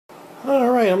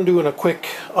Alright, I'm doing a quick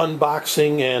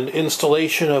unboxing and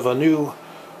installation of a new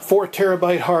 4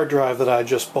 terabyte hard drive that I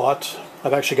just bought.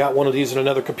 I've actually got one of these in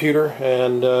another computer,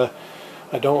 and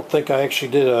I don't think I actually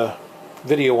did a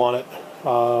video on it.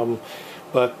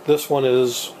 But this one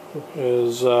is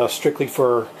strictly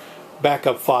for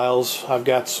backup files. I've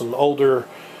got some older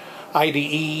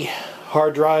IDE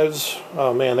hard drives.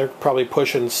 Oh man, they're probably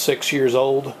pushing 6 years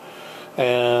old,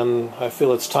 and I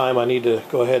feel it's time I need to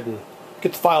go ahead and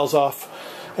get the files off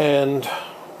and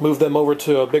move them over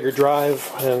to a bigger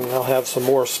drive, and I'll have some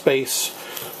more space.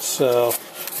 So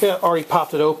yeah, already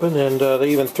popped it open, and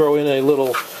they even throw in a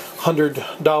little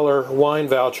 $100 wine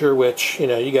voucher, which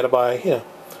you got to buy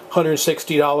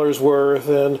 $160 worth,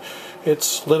 and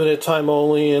it's limited time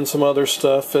only, and some other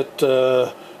stuff at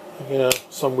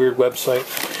some weird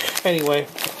website. Anyway,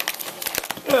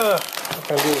 I'm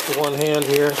gonna do it with one hand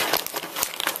here.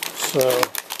 So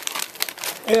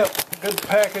yeah, good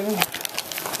packing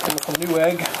from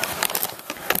Newegg.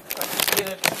 Get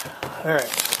it. All right,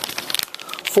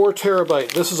 4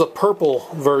 terabyte. This is a purple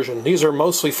version. These are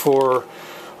mostly for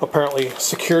apparently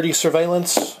security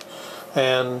surveillance,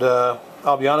 and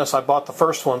I'll be honest, I bought the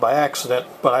first one by accident,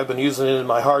 but I've been using it in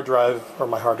my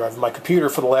my computer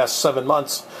for the last 7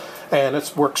 months, and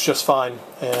it works just fine.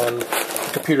 And the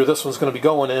computer this one's going to be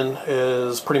going in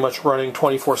is pretty much running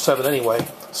 24/7 anyway,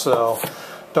 so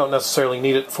don't necessarily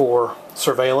need it for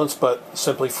surveillance, but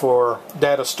simply for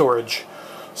data storage.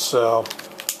 So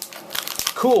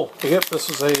cool. Yep, this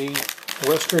is a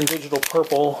Western Digital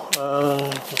Purple.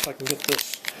 If I can get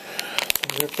this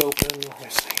ripped open. Let me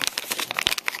see.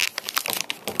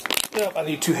 Yep, I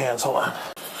need 2 hands. Hold on.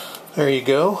 There you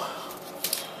go.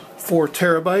 4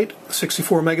 terabyte,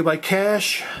 64 megabyte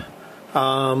cache.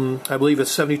 I believe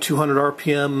it's 7,200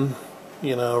 RPM,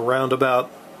 roundabout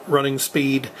running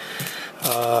speed.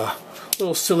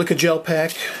 Little silica gel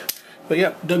pack. But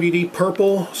yeah, WD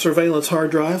Purple surveillance hard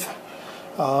drive.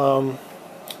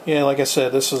 Yeah, like I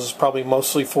said, this is probably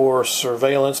mostly for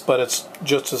surveillance, but it's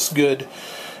just as good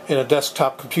in a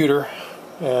desktop computer,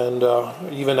 and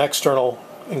even external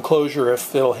enclosure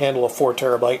if it'll handle a 4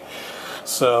 terabyte.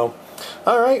 So,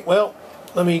 alright, well,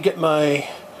 let me get my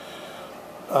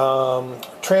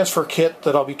transfer kit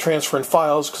that I'll be transferring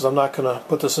files, because I'm not going to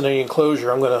put this in any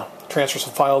enclosure. I'm going to transfer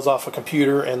some files off a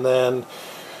computer and then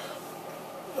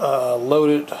load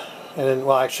it, and then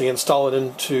actually install it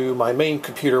into my main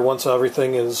computer once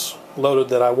everything is loaded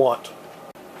that I want.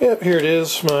 Yep, here it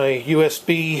is, my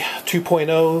USB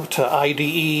 2.0 to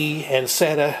IDE and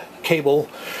SATA cable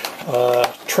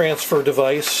transfer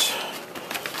device.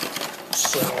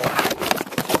 So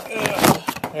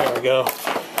there we go.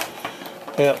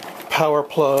 Yep, power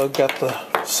plug, got the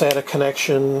SATA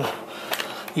connection,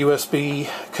 USB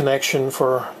connection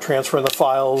for transferring the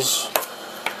files.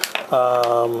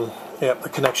 Yep, the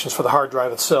connections for the hard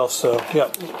drive itself. So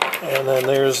yep, and then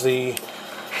there's the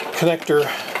connector.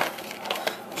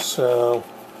 So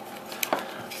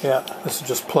yeah, this is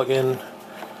just plug in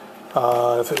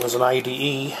if it was an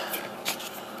IDE,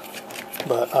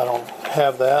 but I don't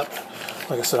have that.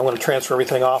 Like I said, I'm going to transfer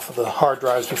everything off of the hard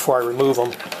drives before I remove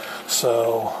them.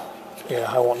 So yeah,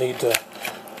 I won't need to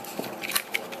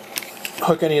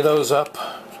hook any of those up.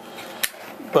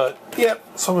 But yep,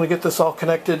 so I'm going to get this all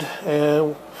connected,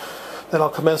 and then I'll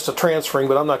commence the transferring,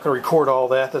 but I'm not going to record all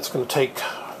that. That's going to take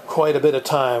quite a bit of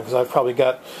time, because I've probably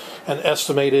got an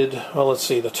estimated, well, let's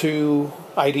see, the 2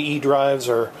 IDE drives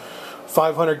are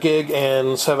 500 gig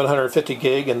and 750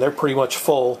 gig, and they're pretty much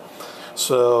full.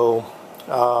 So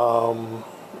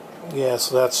yeah,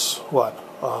 so that's what,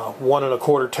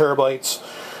 1.25 terabytes,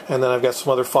 and then I've got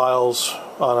some other files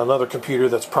on another computer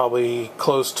that's probably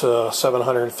close to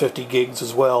 750 gigs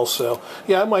as well. So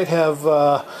yeah, I might have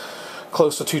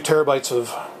close to 2 terabytes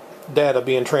of data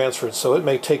being transferred, so it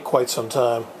may take quite some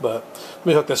time, but let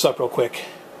me hook this up real quick.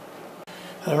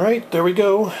 Alright, there we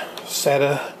go.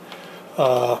 SATA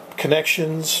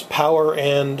connections, power,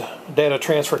 and data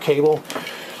transfer cable.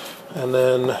 And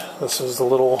then this is the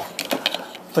little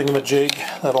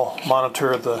thingamajig that'll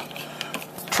monitor the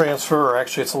transfer, or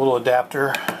actually it's a little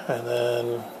adapter. And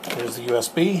then here's the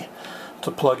USB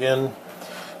to plug in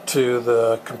to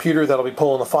the computer that'll be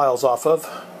pulling the files off of.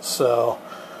 So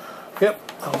yep,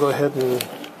 I'll go ahead and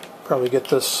probably get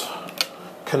this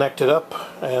connected up,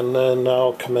 and then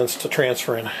I'll commence to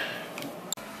transferring.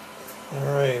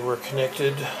 Alright, we're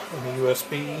connected on the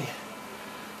USB,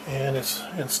 and it's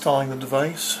installing the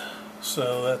device,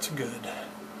 so that's good.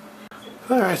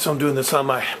 Alright, so I'm doing this on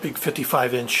my big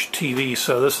 55-inch TV,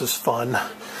 so this is fun.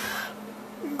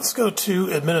 Let's go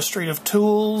to Administrative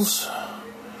Tools,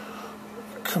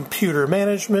 Computer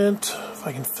Management, if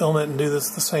I can film it and do this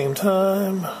at the same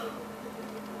time.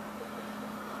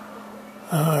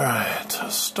 Alright,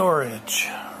 storage.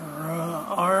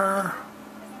 R.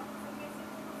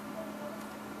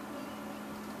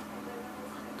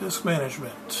 Disk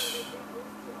management.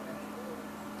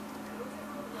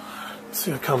 Let's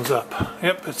see what comes up.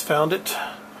 Yep, it's found it.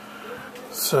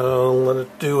 So let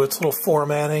it do its little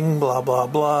formatting, blah blah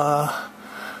blah.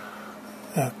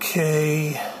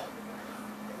 Okay.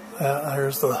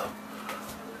 There's the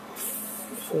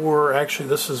 4. Actually,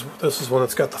 this is one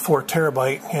that's got the 4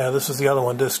 terabyte. Yeah, this is the other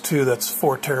one, disk 2. That's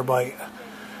 4 terabyte.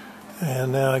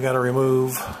 And now I got to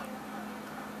remove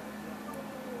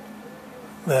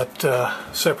that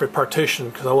separate partition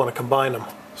because I want to combine them.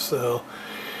 So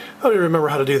I don't even remember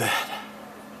how to do that.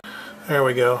 There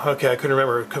we go. Okay, I couldn't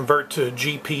remember. Convert to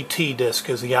GPT disk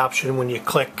is the option when you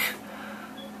click.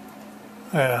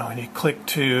 When you click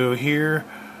to here,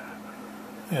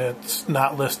 it's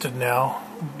not listed now,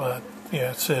 but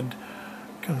yeah, it said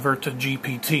convert to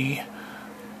GPT,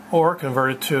 or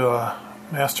convert it to a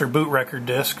master boot record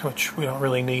disk, which we don't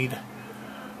really need.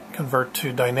 Convert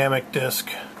to dynamic disk.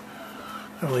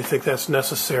 I don't really think that's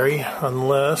necessary,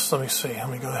 unless, let me see, let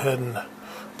me go ahead and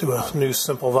do a new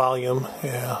simple volume.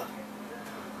 Yeah.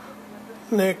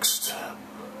 Next.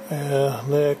 Yeah,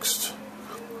 next.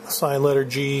 Assign letter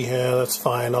G. Yeah, that's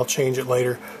fine. I'll change it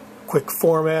later. Quick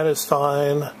format is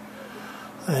fine.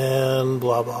 And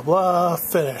blah blah blah.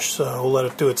 Finish. So we'll let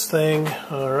it do its thing.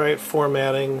 Alright,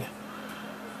 formatting.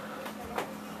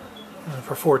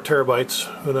 For 4 terabytes,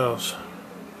 who knows?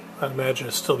 I'd imagine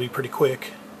it'd still be pretty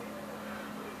quick.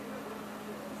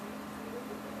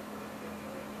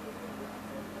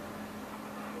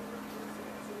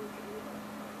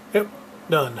 Yep,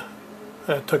 done.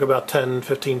 That took about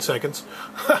 10-15 seconds.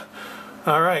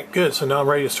 Alright, good. So now I'm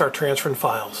ready to start transferring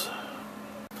files.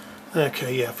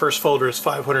 Okay, yeah, first folder is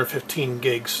 515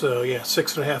 gigs, so yeah,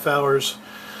 6.5 hours.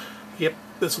 Yep,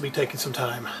 this will be taking some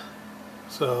time.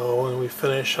 So when we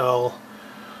finish, I'll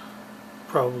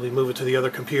probably move it to the other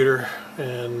computer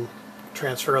and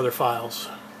transfer other files.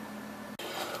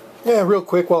 Yeah, real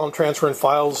quick while I'm transferring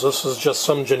files, this is just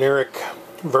some generic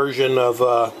version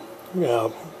of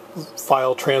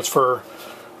file transfer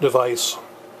device,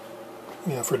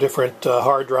 for different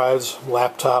hard drives,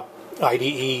 laptop,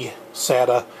 IDE,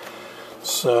 SATA.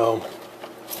 So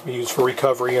used for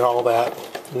recovery and all that.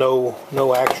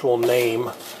 No actual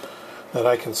name that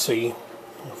I can see,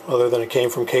 other than it came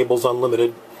from Cables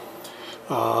Unlimited.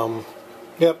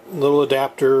 Yep, little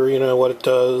adapter, what it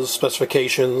does,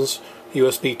 specifications,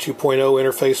 USB 2.0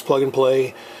 interface plug and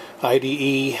play,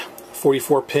 IDE,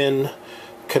 44 pin,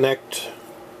 connect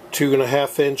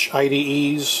 2.5-inch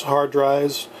IDEs, hard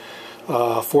drives,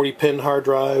 40 pin hard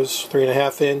drives,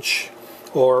 3.5-inch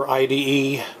or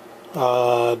IDE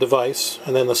device,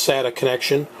 and then the SATA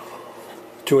connection,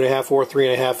 2.5 or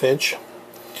 3.5-inch.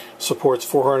 Supports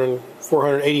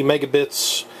 480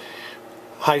 megabits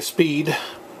high speed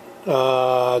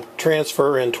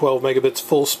transfer and 12 megabits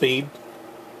full speed.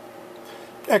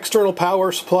 External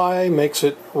power supply makes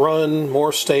it run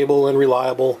more stable and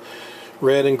reliable.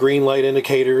 Red and green light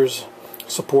indicators.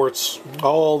 Supports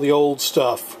all the old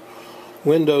stuff.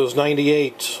 Windows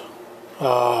 98,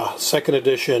 second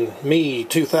edition, Me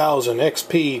 2000,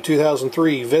 XP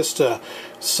 2003, Vista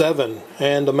 7,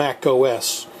 and the Mac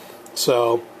OS.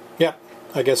 So, yeah,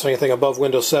 I guess anything above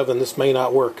Windows 7, this may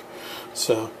not work.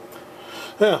 So,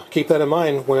 yeah, keep that in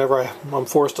mind whenever I'm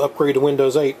forced to upgrade to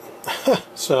Windows 8.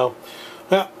 So,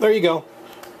 yeah, there you go.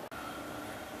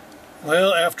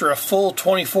 Well, after a full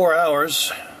 24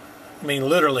 hours, I mean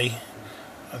literally,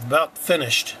 I've about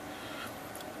finished.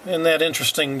 Isn't that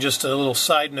interesting? Just a little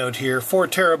side note here. 4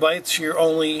 terabytes, you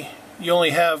only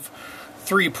have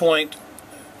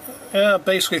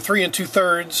basically 3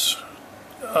 2/3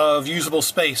 of usable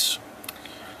space.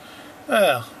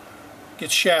 Get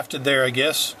shafted there, I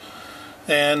guess.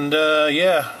 And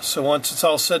yeah, so once it's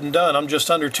all said and done, I'm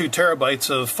just under 2 terabytes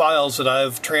of files that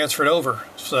I've transferred over.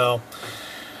 So,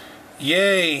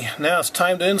 yay! Now it's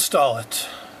time to install it.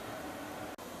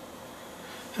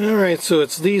 Alright, so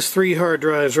it's these 3 hard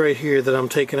drives right here that I'm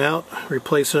taking out,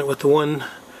 replacing it with the one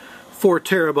 4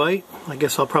 terabyte. I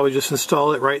guess I'll probably just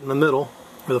install it right in the middle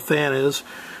where the fan is.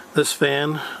 This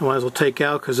fan I might as well take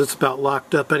out because it's about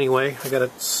locked up anyway. I got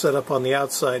it set up on the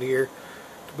outside here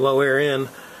to blow air in,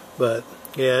 but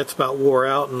yeah, it's about wore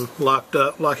out and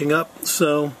locking up,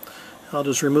 so I'll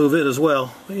just remove it as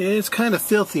well. But yeah, it's kind of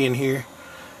filthy in here.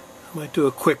 I might do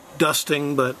a quick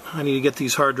dusting, but I need to get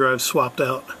these hard drives swapped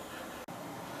out.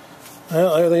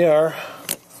 Well, there they are.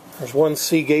 There's one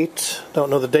Seagate. Don't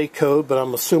know the date code, but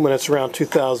I'm assuming it's around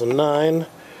 2009.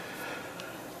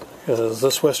 Because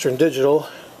this Western Digital,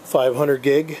 500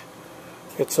 gig.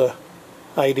 It's a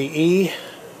IDE,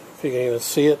 if you can even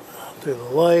see it through the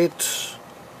light.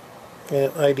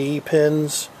 And IDE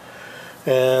pins.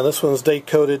 And this one's date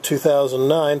coded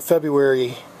 2009,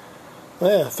 February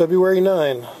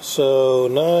 9. So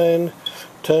 9,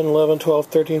 10, 11, 12,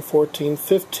 13, 14,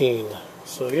 15.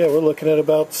 So yeah, we're looking at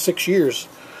about 6 years.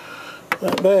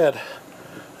 Not bad.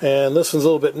 And this one's a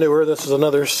little bit newer. This is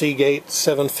another Seagate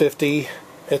 750.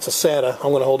 It's a SATA. I'm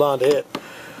going to hold on to it.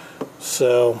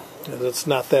 So it's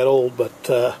not that old,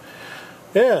 but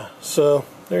yeah, so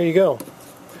there you go.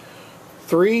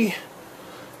 3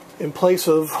 in place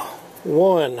of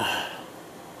 1.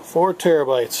 4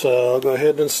 terabytes. So I'll go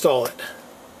ahead and install it.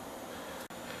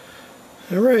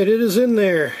 Alright, it is in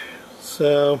there.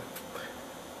 So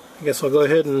I guess I'll go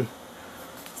ahead and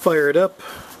fire it up,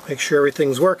 make sure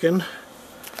everything's working.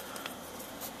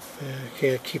 I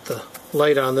can't keep the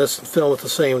light on this and film at the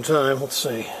same time. Let's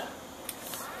see.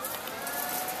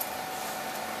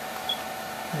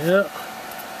 Yeah,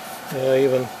 I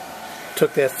even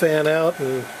took that fan out,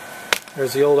 and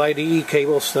there's the old IDE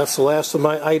cable, so that's the last of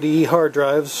my IDE hard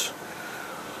drives.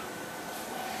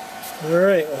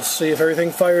 Alright, let's see if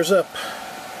everything fires up.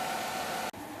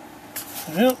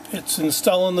 Well, it's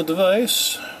installing the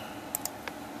device.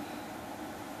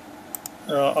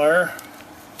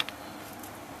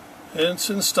 It's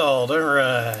installed.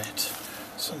 Alright.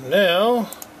 So now,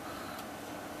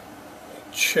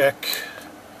 check.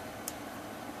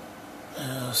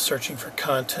 Searching for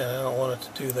content. I don't want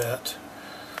it to do that.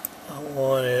 I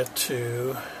want it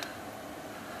to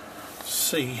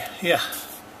see. Yeah.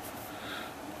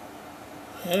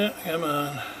 Yeah, come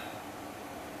on.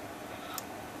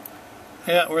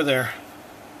 Yeah, we're there.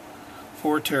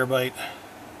 4 terabyte.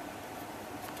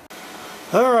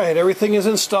 Alright, everything is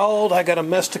installed. I got a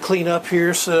mess to clean up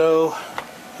here, so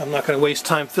I'm not going to waste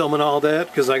time filming all that,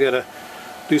 because I got to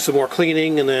do some more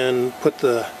cleaning and then put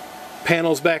the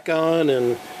panels back on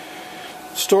and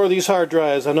store these hard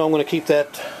drives. I know I'm going to keep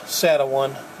that SATA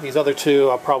one. These other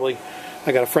two, I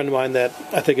got a friend of mine that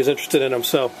I think is interested in them.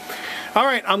 So,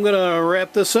 alright, I'm going to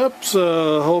wrap this up.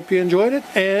 So, hope you enjoyed it,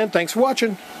 and thanks for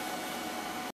watching.